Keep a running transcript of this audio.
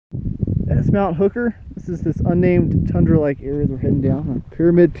That's Mount Hooker. This is this unnamed tundra-like area we're heading down on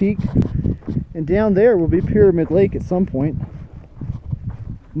Pyramid Peak. And down there will be Pyramid Lake at some point.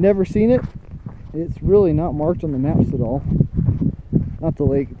 Never seen it. It's really not marked on the maps at all. Not the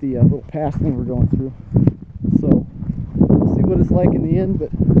lake, the little pass thing we're going through. So, we'll see what it's like in the end, but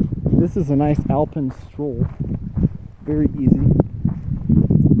this is a nice alpine stroll. Very easy.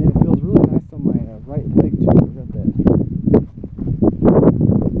 And it feels really nice on my right leg too. I've got that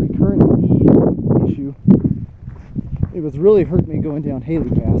recurrent knee issue. It was really hurting me going down Haley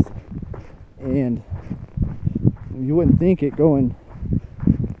Pass. And you wouldn't think it going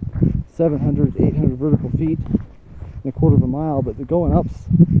 700, 800 vertical feet in a quarter of a mile, but the going up's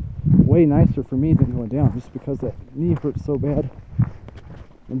way nicer for me than going down, just because that knee hurts so bad.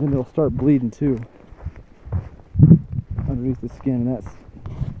 And then it'll start bleeding too underneath the skin, and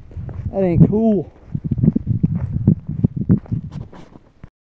that ain't cool.